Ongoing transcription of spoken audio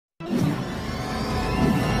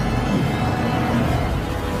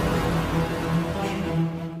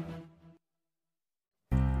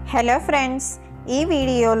Hello friends, ఈ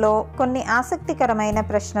వీడియోలో కొన్ని ఆసక్తికరమైన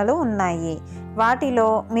ప్రశ్నలు ఉన్నాయి. వాటిలో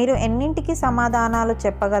మీరు ఎన్నింటికి సమాధానాలు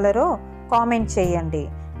చెప్పగలరో కామెంట్ చేయండి.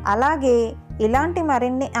 అలాగే ఇలాంటి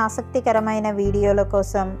మరిన్ని ఆసక్తికరమైన వీడియోల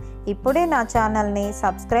కోసం ఇప్పుడే నా ఛానల్ని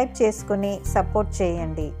సబ్స్క్రైబ్ చేసుకుని సపోర్ట్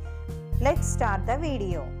చేయండి. Let's start the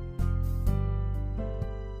video.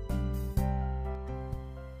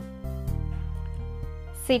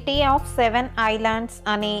 City of 7 islands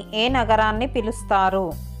అని ఏ నగరాన్ని పిలుస్తారు?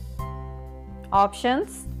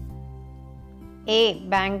 Options: A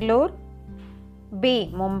Bengaluru, B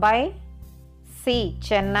Mumbai, C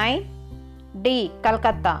Chennai, D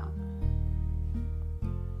Calcutta.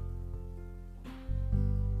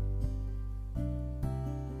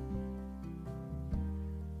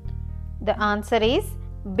 The answer is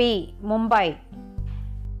B, Mumbai.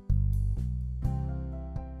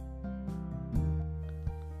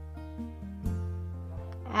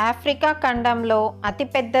 Africa ఖండంలో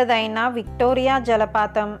అతిపెద్దదైన విక్టోరియా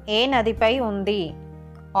జలపాతం ఏ నదిపై ఉంది?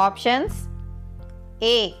 Options: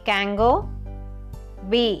 A Congo,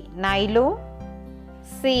 B Nile,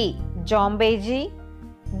 C Zambezi,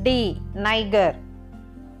 D niger.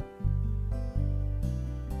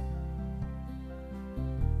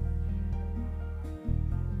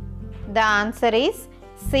 The answer is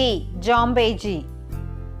C, Zambezi.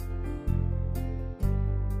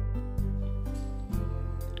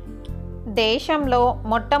 దేశంలో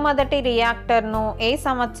మొట్టమొదటి రియాక్టర్ను ఏ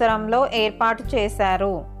సంవత్సరంలో ఏర్పాటు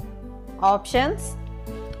చేశారు? Options: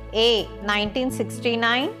 A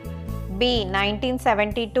 1969, B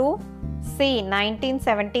 1972, C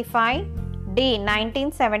 1975, D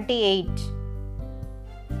 1978.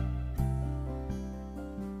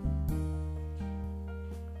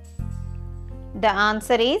 The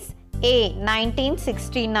answer is A,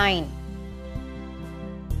 1969.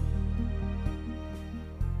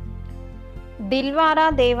 Dilwara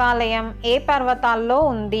దేవాలయం ఏ పర్వతాల్లో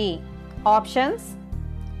ఉంది? ఆప్షన్స్: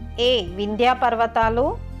 ఏ వింధ్యా పర్వతాలు,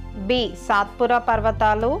 బి సాత్పురా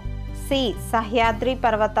పర్వతాలు, సి సహ్యాద్రి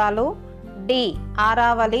పర్వతాలు, డి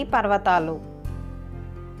ఆరావళి పర్వతాలు.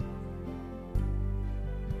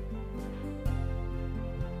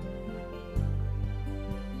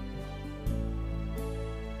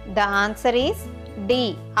 The answer is D,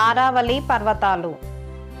 Aravalli పర్వతాలు.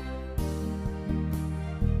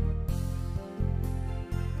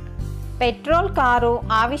 పెట్రోల్ కారు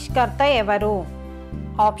ఆవిష్కర్త ఎవరు?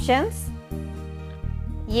 Options: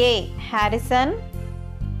 A Harrison,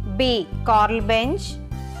 B curl Benz,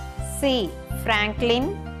 C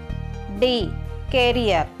Franklin, D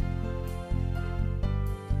career.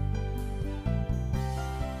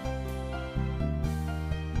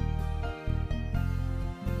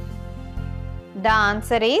 The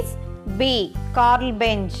answer is B, curl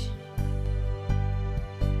Benz.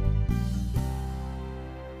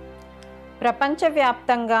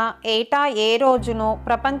 ప్రపంచవ్యాప్తంగా ఏటా ఏ రోజును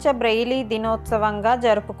ప్రపంచ బ్రెయిలీ దినోత్సవంగా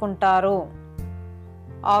జరుపుకుంటారు?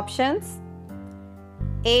 Options: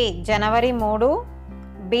 A January 3,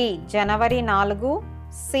 B January 4,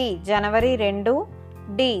 C January 2,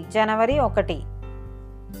 D January 1.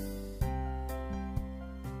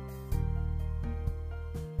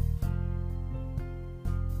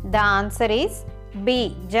 The answer is B,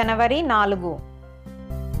 జనవరి 4.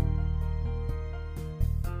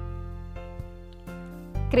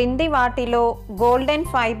 క్రింది వాటిలో గోల్డెన్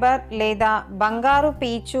ఫైబర్ లేదా బంగారు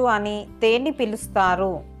పీచు అని దేన్ని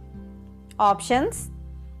పిలుస్తారు? ఆప్షన్స్: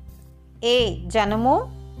 ఏ జనుము,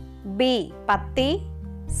 బి పత్తి,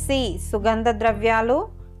 సి సుగంధ ద్రవ్యాలు,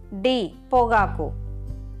 డి పొగాకు.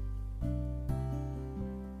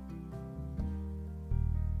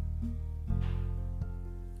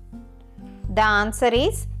 The answer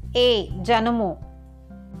is A, జనుము.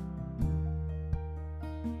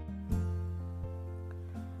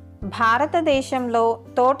 భారతదేశంలో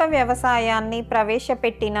తోట వ్యవసాయాన్ని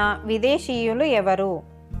ప్రవేశపెట్టిన విదేశీయులు ఎవరు?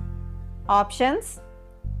 ఆప్షన్స్: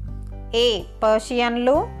 ఏ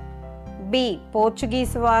పర్షియన్లు, బి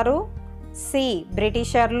పోర్చుగీసు వారు, C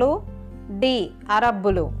బ్రిటిషర్లు, D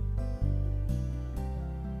అరబ్బులు.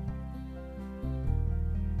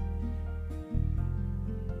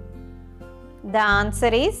 The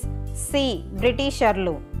answer is C,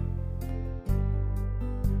 బ్రిటిషర్లు.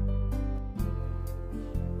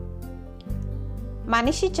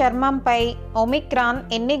 మనిషి చర్మంపై ఒమిక్రాన్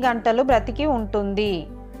ఎన్ని గంటలు బ్రతికి ఉంటుంది?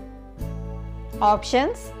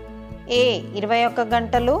 ఆప్షన్స్: ఏ 21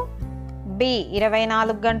 గంటలు, బి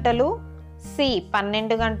 24 గంటలు, సి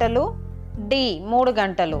 12 గంటలు, డి 3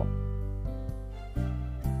 గంటలు.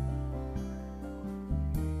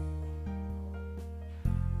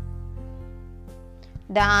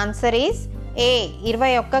 The answer is A,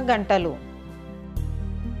 21 గంటలు.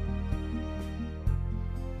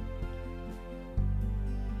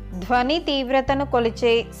 ధ్వని తీవ్రతను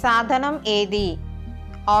కొలిచే సాధనం ఏది?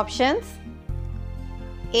 Options: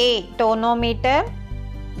 A tonometer,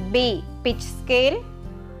 B pitch scale,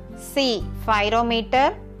 C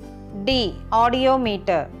pyrometer, D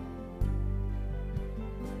audiometer.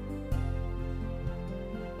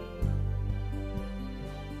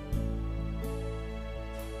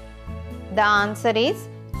 The answer is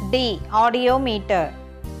D, audiometer.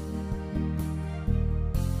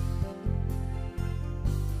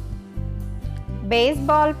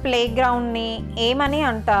 Baseball ప్లేగ్రౌండ్ని ఏమని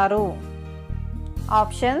అంటారు?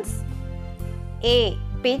 Options: A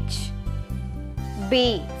pitch, B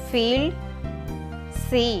field,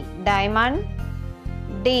 C diamond,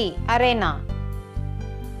 D arena.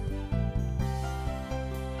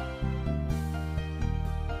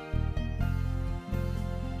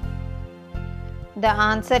 The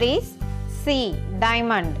answer is C,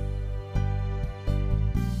 diamond.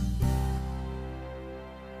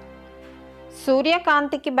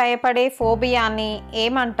 సూర్యకాంతికి భయపడే ఫోబియాని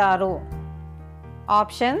ఏమంటారు?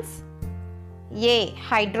 Options: A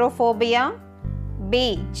hydrophobia, B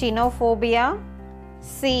చినోఫోబియా,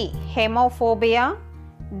 C హెమోఫోబియా,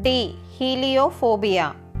 D హీలియోఫోబియా.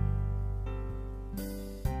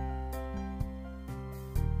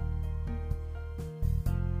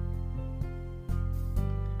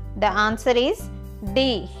 The answer is D,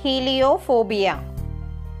 heliophobia.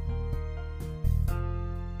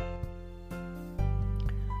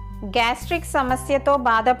 Gastric సమస్యతో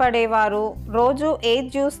బాధపడేవారు రోజు ఏ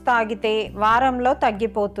juice తాగితే వారంలో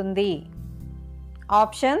తగ్గిపోతుంది?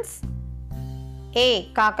 ఆప్షన్స్: ఏ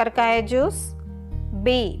కాకరకాయ జ్యూస్,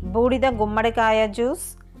 బి బూడిద గుమ్మడికాయ juice,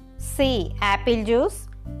 C Apple juice,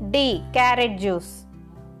 D carrot juice.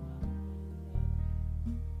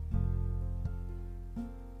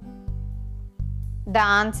 The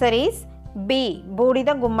answer is B, బూడిద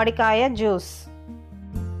గుమ్మడికాయ జ్యూస్.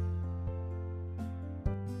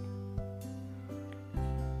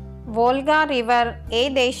 వోల్గా రివర్ ఏ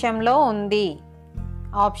దేశంలో ఉంది?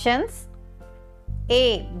 Options: A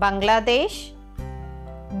Bangladesh,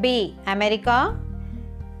 B America,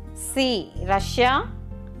 C Russia,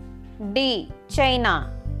 D China.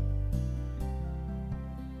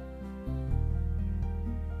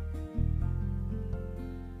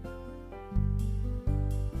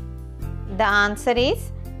 The answer is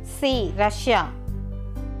C, Russia.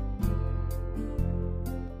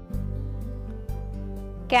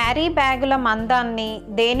 Carry బ్యాగుల మందాన్ని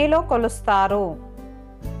దేనిలో కొలుస్తారు?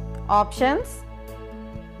 Options: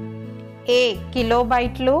 A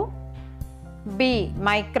కిలోబైట్లు, B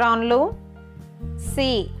మైక్రాన్లు, C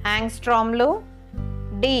యాంగ్స్ట్రామ్లు,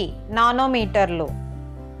 D నానోమీటర్లు.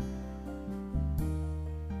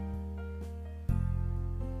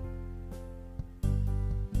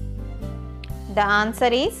 The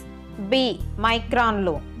answer is B,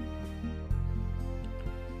 మైక్రాన్లు.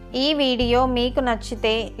 ఈ video మీకు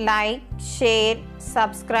నచ్చితే like, share,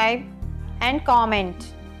 subscribe and comment.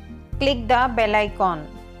 Click the bell icon.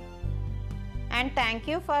 And thank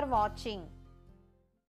you for watching.